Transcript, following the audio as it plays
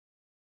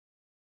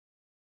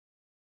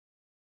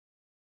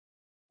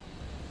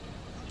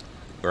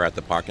We're at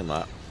the parking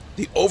lot.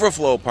 The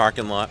overflow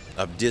parking lot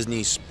of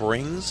Disney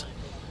Springs.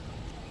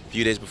 A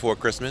few days before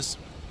Christmas.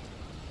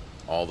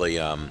 All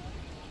the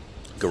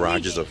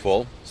garages are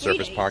full.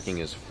 Surface parking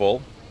is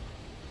full.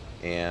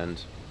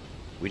 And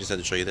we just had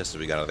to show you this as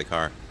we got out of the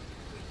car.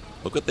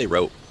 Look what they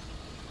wrote.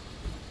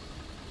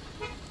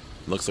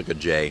 Looks like a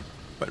J,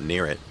 but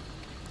near it.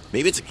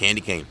 Maybe it's a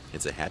candy cane.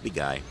 It's a happy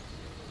guy.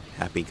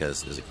 Happy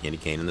because there's a candy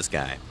cane in the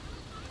sky.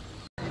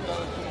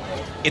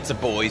 It's a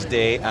boys'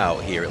 day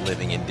out here at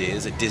Living in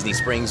Diz at Disney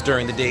Springs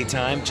during the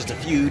daytime, just a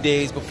few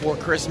days before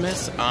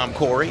Christmas. I'm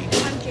Cory.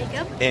 I'm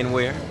Jacob. And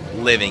we're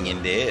Living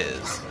in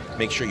Diz.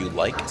 Make sure you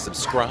like,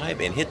 subscribe,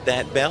 and hit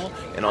that bell.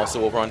 And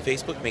also over on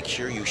Facebook, make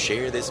sure you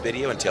share this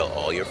video and tell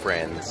all your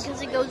friends.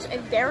 Because it goes a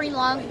very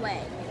long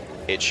way.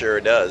 It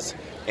sure does.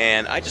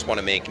 And I just want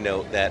to make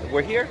note that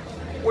we're here.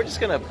 We're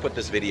just going to put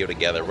this video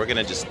together. We're going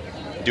to just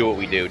do what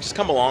we do. Just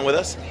come along with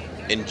us.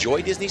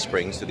 Enjoy Disney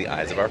Springs through the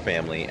eyes of our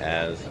family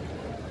as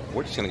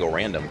we're just going to go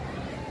random.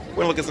 We're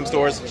going to look at some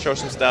stores, show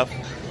some stuff,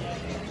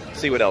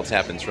 see what else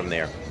happens from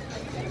there.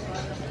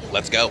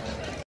 Let's go.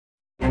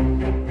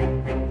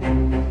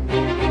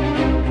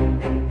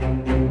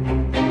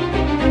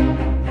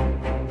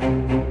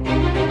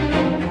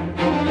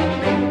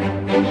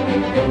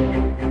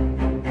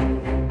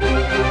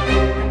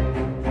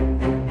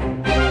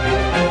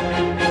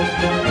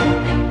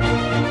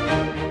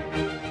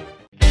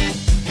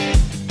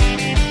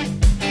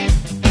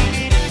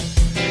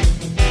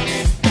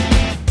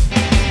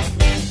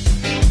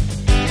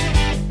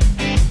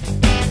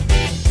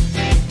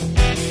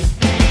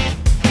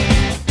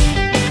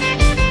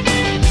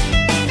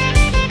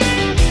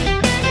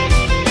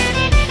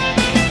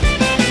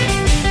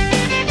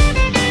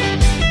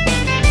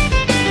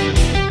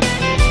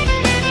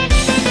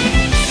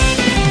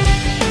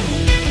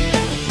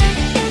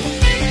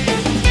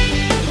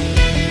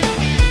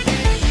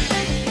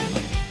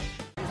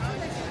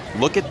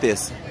 Look at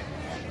this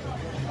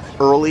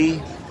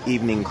early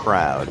evening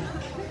crowd.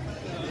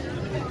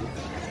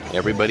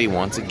 Everybody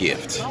wants a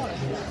gift.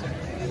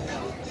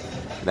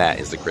 That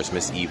is the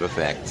Christmas Eve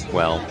effect.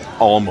 Well,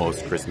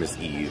 almost Christmas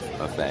Eve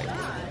effect.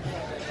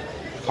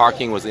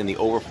 Parking was in the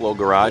overflow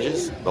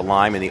garages, the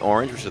lime and the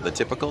orange, which are the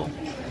typical.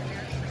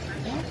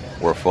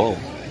 We're full.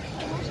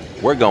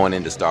 We're going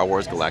into Star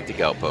Wars Galactic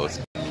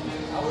Outpost.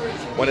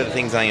 One of the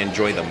things I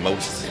enjoy the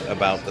most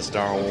about the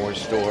Star Wars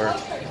store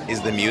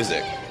is the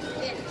music.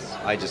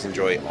 I just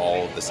enjoy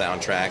all of the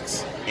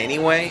soundtracks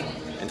anyway,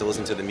 and to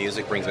listen to the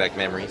music brings back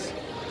memories.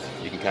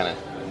 You can kind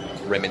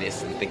of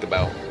reminisce and think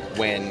about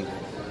when,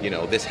 you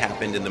know, this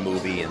happened in the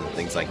movie and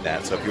things like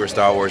that. So if you're a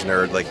Star Wars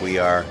nerd like we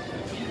are,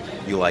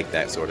 you like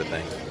that sort of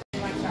thing.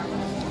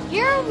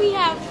 Here we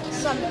have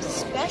some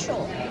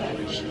special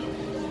merch.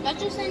 Not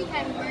just any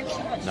kind of merch,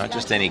 but not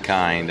just any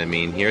kind. I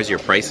mean, here's your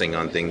pricing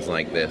on things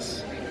like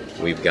this.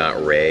 We've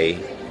got Rey.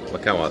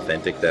 Look how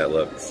authentic that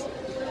looks.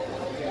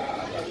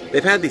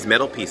 They've had these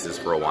metal pieces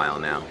for a while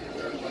now,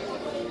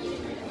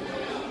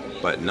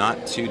 but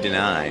not to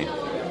deny,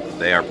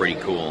 they are pretty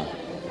cool.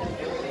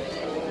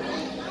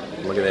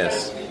 Look at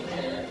this.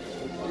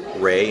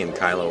 Rey and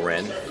Kylo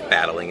Ren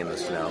battling in the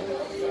snow.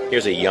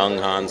 Here's a young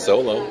Han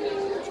Solo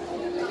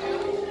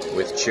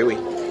with Chewie.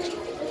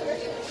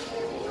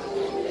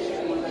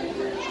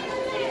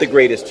 The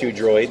greatest two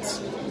droids.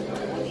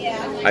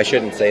 Yeah. I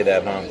shouldn't say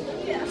that, huh?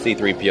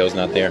 C-3PO's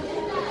not there.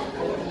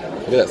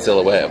 Look at that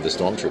silhouette of the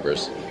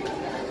stormtroopers.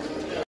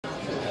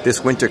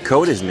 This winter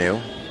coat is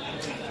new.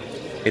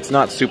 It's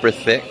not super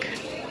thick.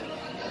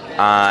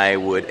 I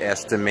would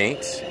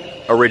estimate,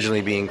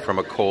 originally being from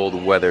a cold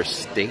weather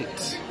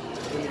state,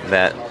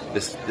 that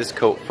this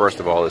coat, first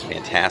of all, is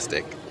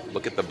fantastic.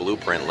 Look at the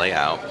blueprint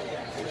layout.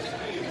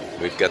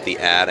 We've got the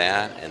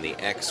AT-AT and the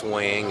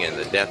X-Wing and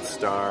the Death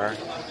Star.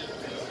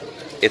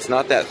 It's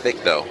not that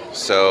thick though,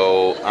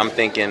 so I'm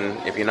thinking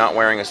if you're not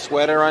wearing a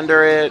sweater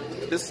under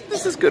it, this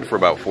is good for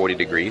about 40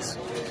 degrees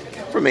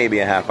for maybe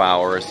a half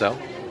hour or so.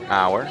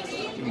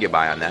 You can get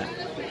by on that.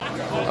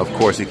 Of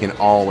course, you can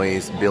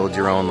always build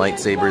your own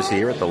lightsabers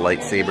here at the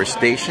lightsaber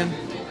station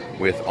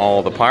with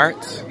all the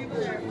parts.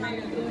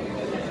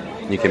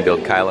 You can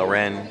build Kylo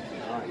Ren,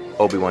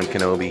 Obi-Wan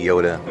Kenobi,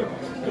 Yoda,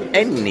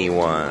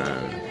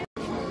 anyone.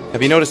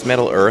 Have you noticed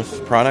Metal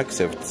Earth products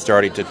have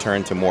started to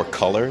turn to more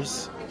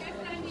colors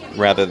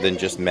rather than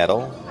just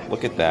metal?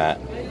 Look at that.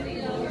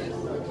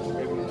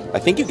 I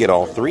think you get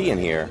all three in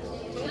here.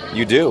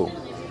 You do.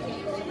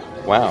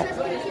 Wow.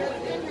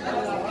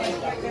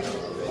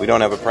 We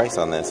don't have a price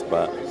on this,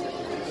 but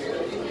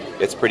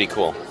it's pretty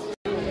cool.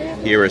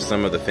 Here are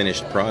some of the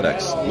finished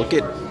products. Look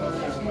at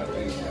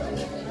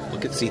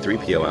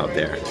C-3PO out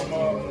there.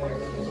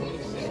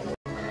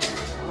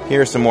 Here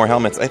are some more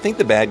helmets. I think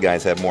the bad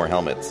guys have more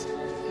helmets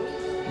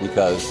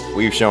because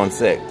we've shown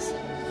 6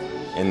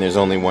 and there's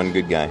only one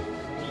good guy.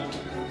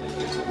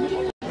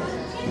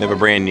 They have a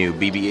brand new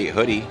BB-8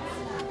 hoodie.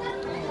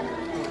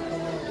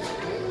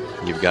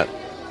 You've got,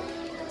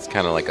 it's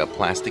kind of like a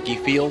plasticky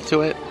feel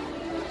to it.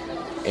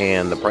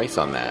 And the price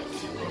on that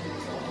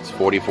is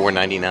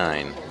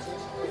 $44.99.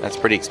 That's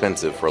pretty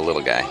expensive for a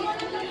little guy.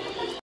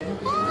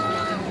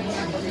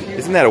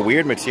 Isn't that a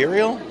weird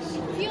material?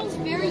 It feels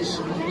very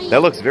strange.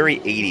 That looks very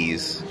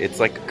 80s. It's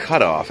like a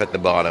cutoff at the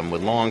bottom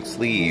with long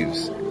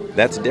sleeves.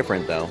 That's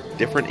different though.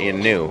 Different and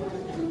new.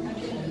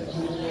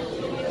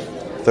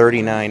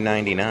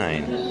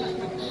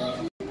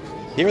 $39.99.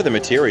 Here are the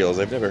materials.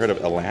 I've never heard of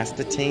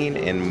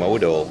elastane and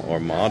modal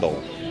or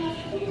model.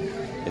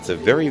 It's a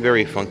very,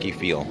 very funky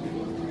feel.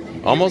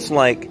 Almost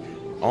like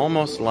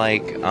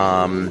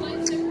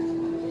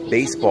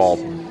baseball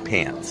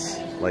pants,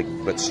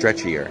 but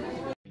stretchier.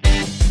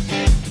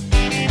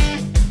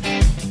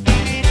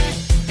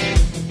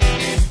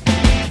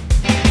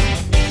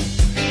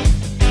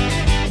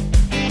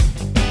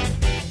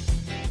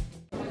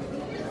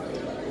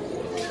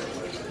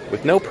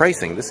 With no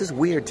pricing. This is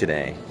weird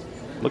today.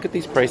 Look at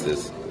these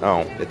prices. Oh,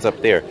 it's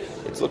up there.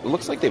 It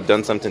looks like they've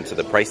done something to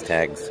the price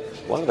tags.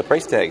 A lot of the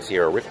price tags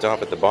here are ripped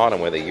off at the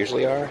bottom where they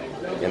usually are,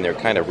 and they're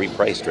kind of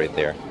repriced right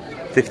there.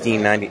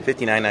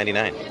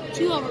 $59.99.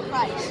 Too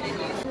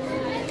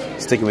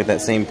overpriced. Sticking with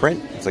that same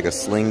print, it's like a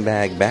sling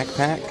bag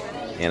backpack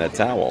and a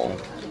towel.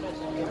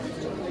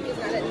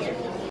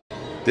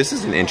 This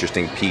is an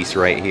interesting piece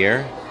right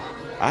here.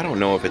 I don't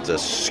know if it's a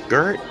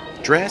skirt,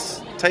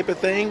 dress type of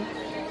thing,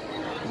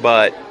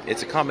 but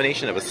it's a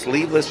combination of a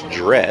sleeveless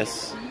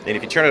dress, and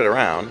if you turn it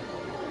around,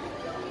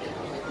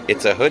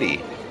 it's a hoodie.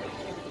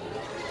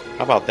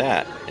 How about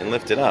that? And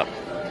lift it up.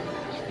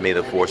 May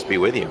the force be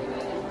with you.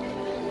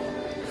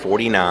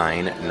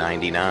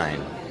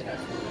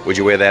 $49.99. Would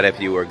you wear that if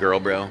you were a girl,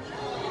 bro?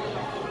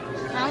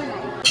 I don't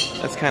know.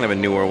 That's kind of a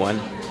newer one.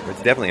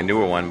 It's definitely a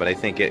newer one, but I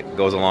think it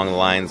goes along the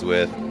lines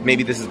with,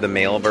 maybe this is the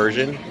male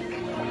version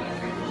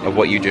of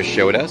what you just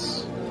showed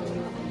us.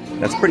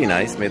 That's pretty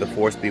nice. May the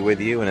force be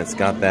with you, and it's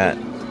got that,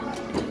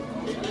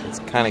 it's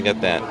kind of got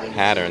that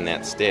pattern,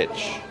 that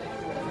stitch,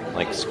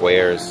 like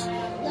squares.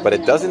 But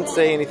it doesn't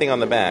say anything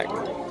on the back.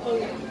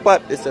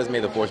 But it says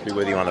may the force be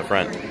with you on the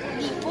front. The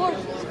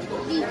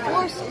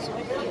force is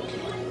with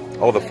you.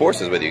 Oh, the force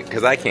is with you,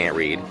 because I can't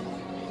read. No.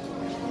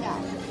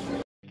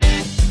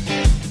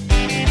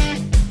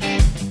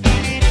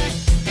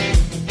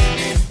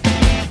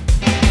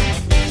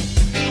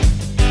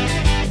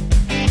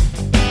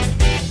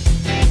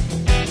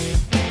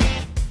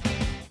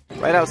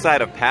 Right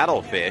outside of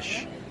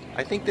Paddlefish,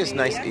 I think this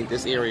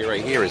area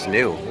right here is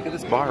new. Look at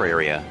this bar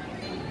area.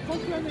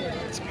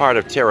 It's part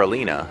of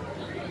Terralina,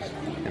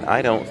 and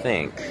I don't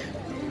think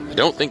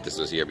this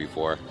was here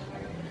before,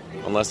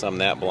 unless I'm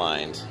that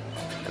blind,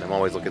 and I'm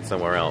always looking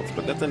somewhere else.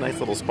 But that's a nice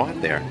little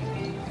spot there.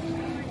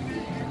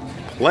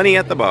 Plenty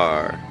at the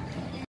bar.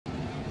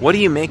 What do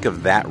you make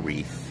of that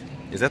wreath?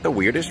 Is that the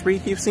weirdest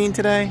wreath you've seen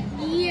today?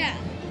 Yeah.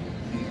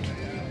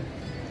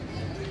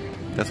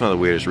 That's one of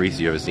the weirdest wreaths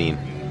you've ever seen.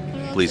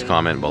 Please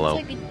comment below.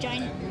 It's like a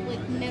giant,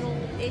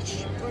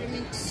 metal-ish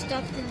ornament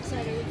stuffed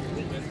inside of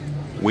it.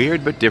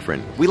 Weird but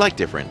different. We like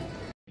different.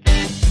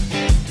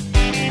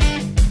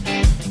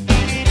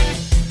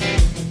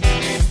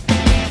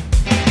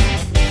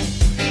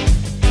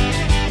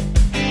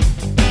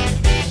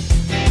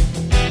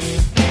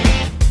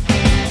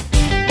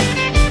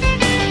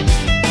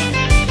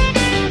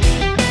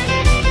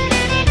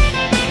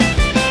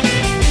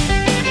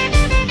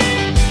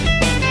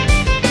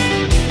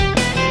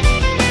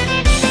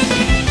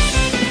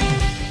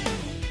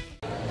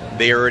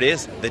 There it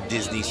is, the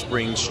Disney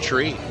Springs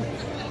tree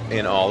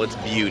in all its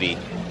beauty.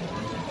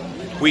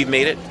 We've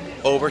made it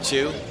over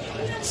to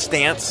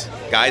Stance.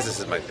 Guys, this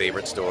is my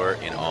favorite store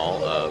in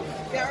all of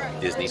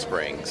Disney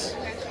Springs.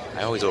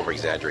 I always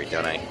over-exaggerate,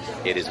 don't I?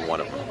 It is one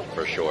of them,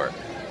 for sure.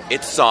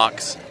 It's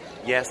socks.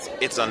 Yes,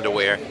 it's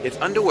underwear. It's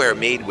underwear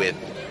made with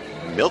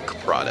milk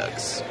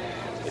products.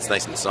 It's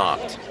nice and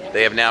soft.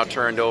 They have now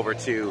turned over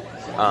to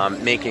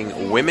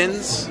making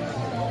women's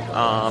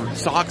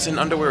socks and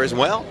underwear as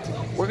well.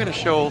 We're going to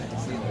show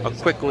a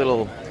quick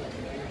little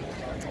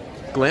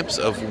glimpse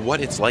of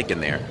what it's like in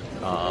there.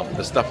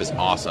 The stuff is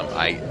awesome.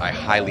 I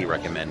highly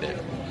recommend it.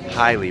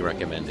 Highly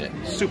recommend it.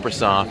 Super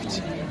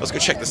soft. Let's go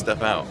check this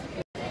stuff out.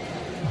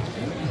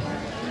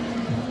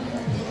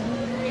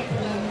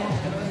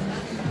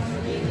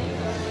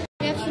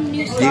 We have some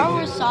new Star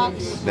Wars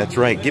socks. That's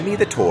right. Give me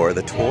the tour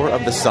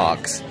of the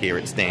socks here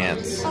at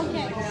Stance.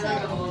 Okay,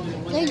 so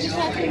they just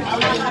have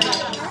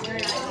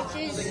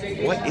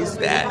What is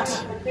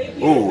that?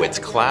 Ooh, it's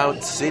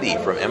Cloud City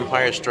from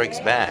Empire Strikes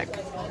Back.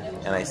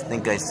 And I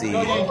think I see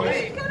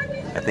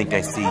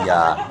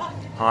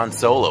Han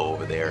Solo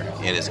over there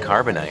in his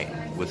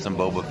carbonite with some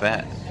Boba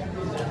Fett.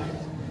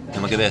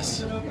 And look at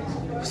this.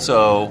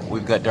 So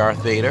we've got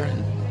Darth Vader,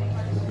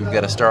 we've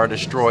got a Star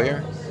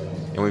Destroyer,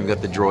 and we've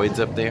got the droids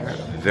up there.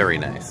 Very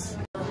nice.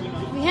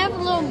 We have a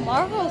little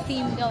Marvel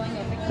theme going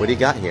over here. What do you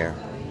got here?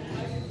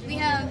 We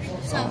have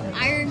some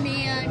Iron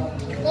Man.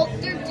 Well,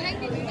 they're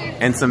technically...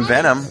 And some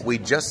Venom. We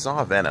just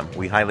saw Venom.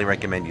 We highly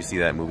recommend you see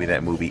that movie.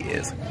 That movie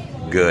is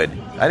good.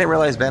 I didn't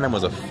realize Venom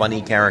was a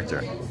funny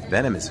character.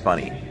 Venom is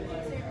funny.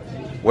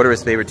 What are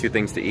his favorite two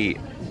things to eat?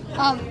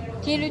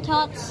 Tater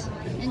tots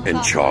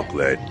and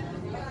chocolate.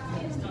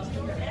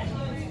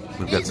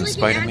 We've got some like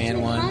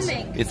Spider-Man ones.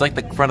 comic. It's like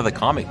the front of the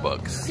comic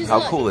books. Just How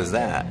look. cool is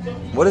that?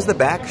 What does the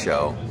back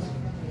show?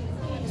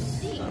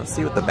 Let's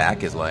see what the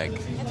back is like. I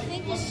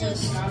think it's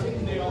just...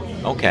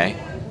 Okay,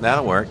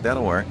 that'll work,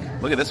 that'll work.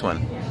 Look at this one.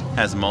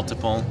 Has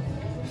multiple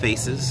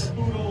faces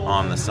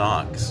on the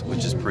socks,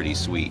 which is pretty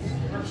sweet.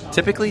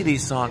 Typically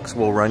these socks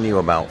will run you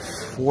about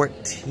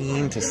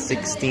 14 to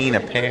 16 a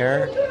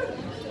pair.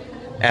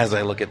 As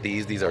I look at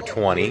these are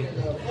 20.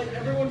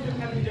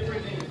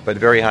 But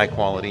very high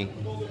quality.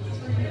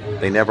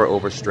 They never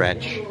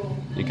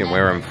overstretch. You can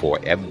wear them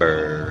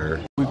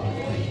forever.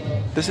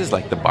 This is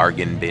like the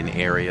bargain bin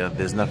area.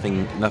 There's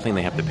nothing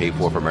they have to pay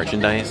for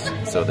merchandise.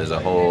 So there's a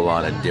whole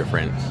lot of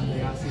different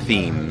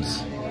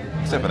themes.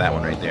 Except for that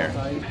one right there.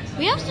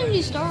 We have some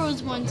new Star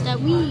Wars ones that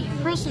we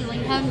personally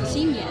haven't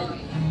seen yet.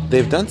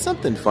 They've done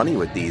something funny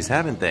with these,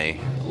 haven't they?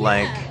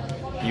 Like,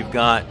 you've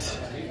got...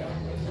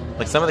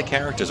 Like, some of the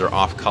characters are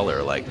off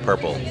color, like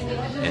purple,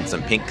 and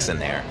some pinks in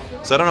there.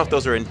 So I don't know if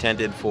those are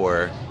intended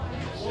for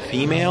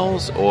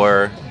females,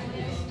 or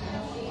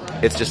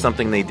it's just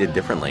something they did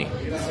differently.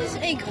 This is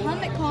a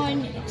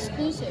Comic-Con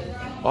exclusive.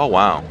 Oh,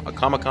 wow. A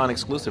Comic-Con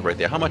exclusive right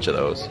there. How much are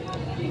those?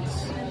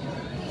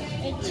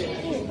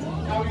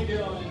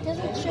 It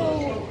doesn't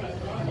show...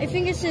 I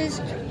think it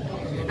says...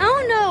 I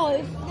don't know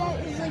if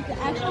that is like the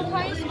actual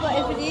price,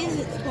 but if it is,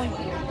 it's 20.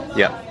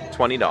 Yeah,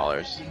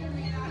 $20.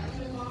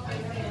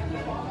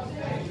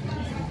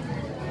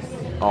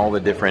 All the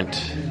different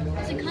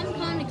It's a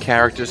Comic-Con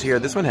characters here.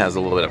 This one has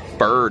a little bit of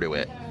fur to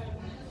it,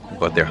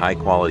 but they're high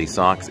quality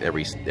socks.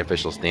 Every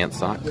official stance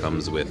sock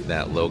comes with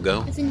that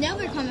logo. It's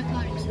another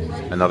Comic-Con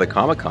exclusive. Another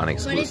Comic-Con But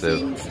it's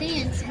exclusive. in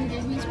Stance in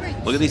Disney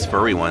Springs. Look at these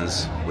furry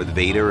ones with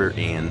Vader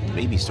and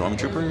maybe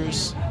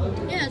Stormtroopers.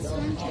 Yeah, it's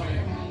Stormtrooper.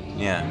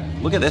 Yeah,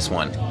 look at this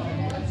one.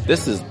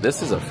 This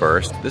is a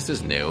first. This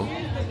is new.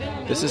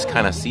 This is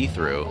kind of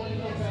see-through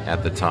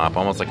at the top,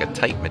 almost like a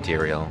tight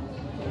material.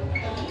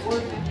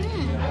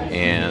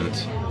 And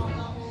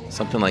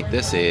something like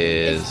this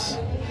is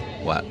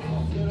what?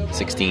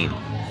 16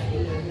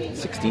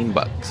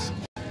 bucks.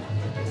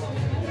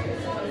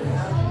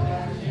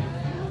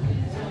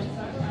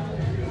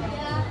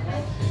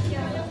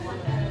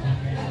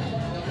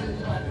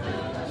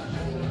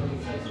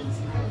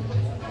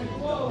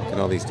 Look at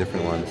all these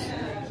different ones.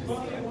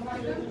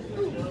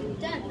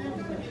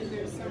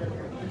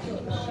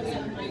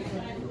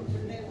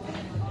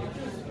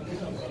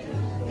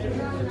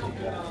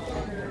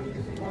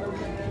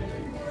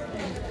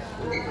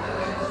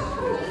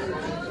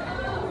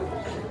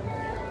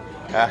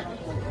 Ah.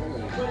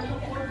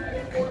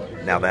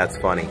 Now that's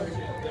funny.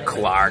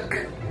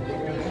 Clark.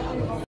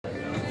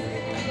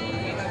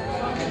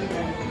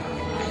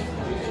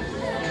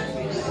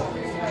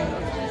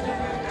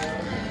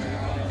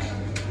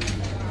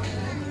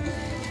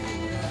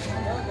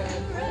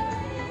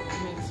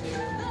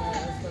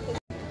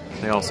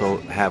 They also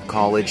have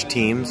college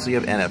teams. So you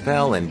have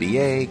NFL,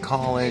 NBA,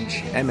 college,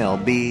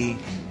 MLB.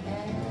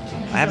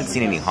 I haven't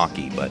seen any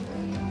hockey, but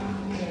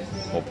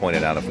we'll point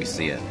it out if we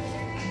see it.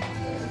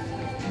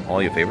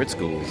 All your favorite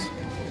schools.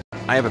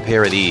 I have a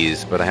pair of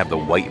these, but I have the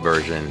white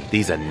version.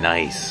 These are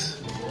nice.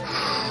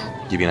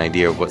 Give you an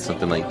idea of what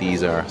something like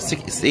these are.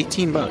 It's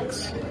 18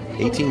 bucks.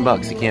 18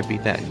 bucks, you can't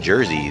beat that.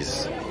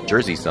 Jerseys.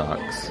 Jersey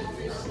socks.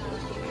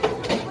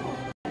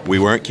 We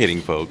weren't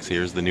kidding, folks.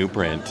 Here's the new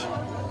print.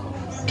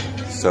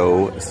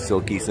 So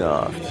silky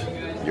soft.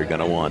 You're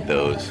gonna want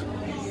those.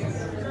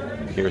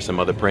 Here are some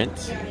other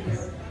prints.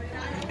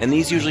 And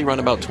these usually run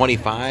about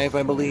 25,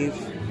 I believe.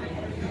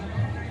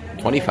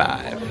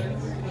 25.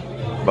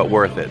 But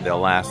worth it. They'll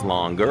last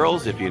long.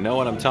 Girls, if you know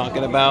what I'm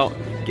talking about,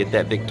 get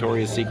that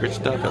Victoria's Secret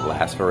stuff. It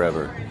lasts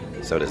forever.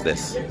 So does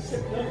this.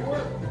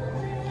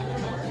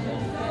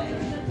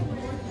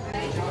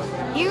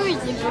 Here is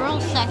the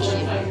girls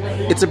section.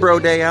 It's a bro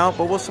day out,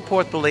 but we'll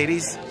support the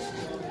ladies.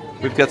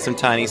 We've got some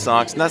tiny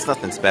socks, and that's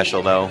nothing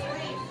special though.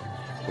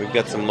 We've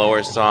got some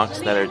lower socks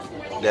that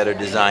are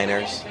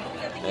designers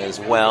as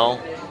well.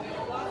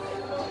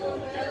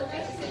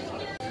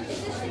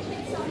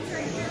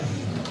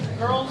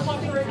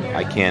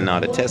 I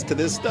cannot attest to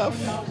this stuff,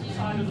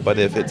 but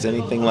if it's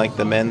anything like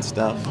the men's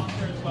stuff,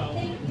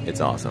 it's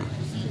awesome.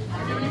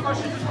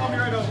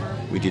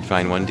 We did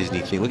find one Disney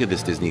theme. Look at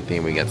this Disney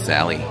theme. We got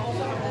Sally.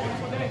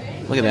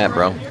 Look at that,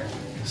 bro.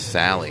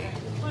 Sally.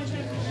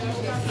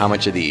 How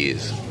much are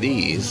these?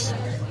 These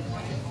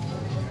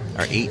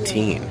are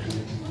 18.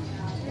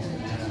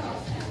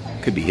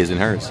 Could be his and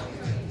hers.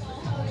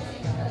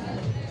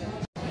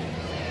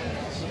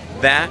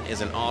 That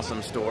is an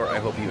awesome store. I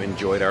hope you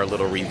enjoyed our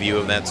little review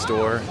of that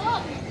store.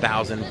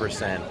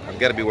 1000%. I've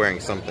got to be wearing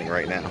something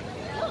right now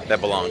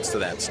that belongs to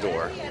that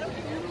store.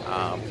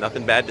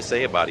 Nothing bad to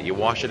say about it. You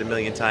wash it a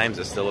million times,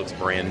 it still looks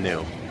brand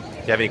new.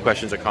 If you have any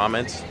questions or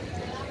comments,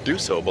 do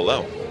so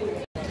below.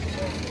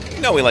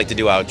 You know we like to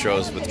do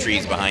outros with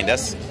trees behind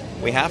us.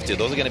 We have to.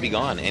 Those are going to be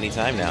gone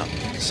anytime now.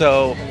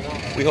 So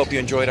we hope you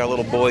enjoyed our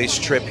little boys'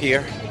 trip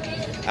here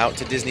out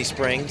to Disney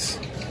Springs.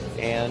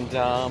 And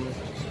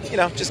you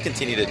know, just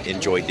continue to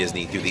enjoy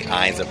Disney through the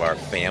eyes of our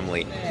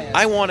family.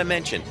 I want to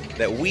mention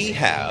that we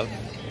have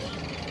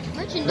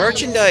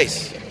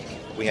merchandise.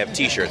 We have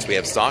t-shirts, we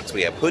have socks,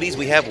 we have hoodies,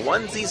 we have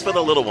onesies for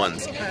the little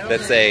ones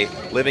that say,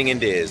 Living in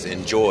Diz,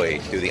 enjoy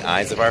through the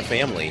eyes of our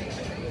family.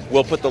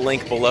 We'll put the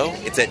link below.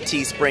 It's at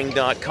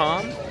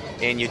teespring.com,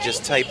 and you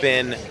just type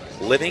in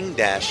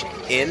living-in-diz,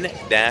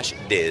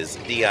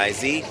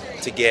 D-I-Z,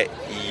 to get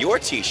your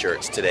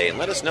t-shirts today, and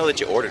let us know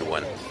that you ordered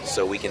one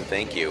so we can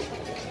thank you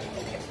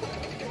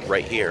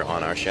right here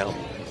on our show.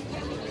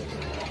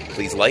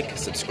 Please like,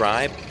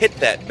 subscribe, hit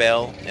that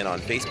bell, and on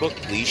Facebook,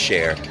 please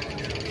share.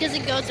 Because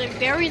it goes a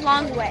very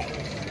long way.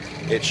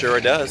 It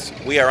sure does.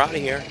 We are out of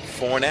here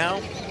for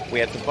now. We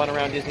had some fun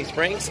around Disney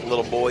Springs.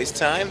 Little boys'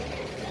 time.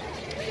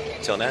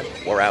 Till then,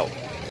 we're out.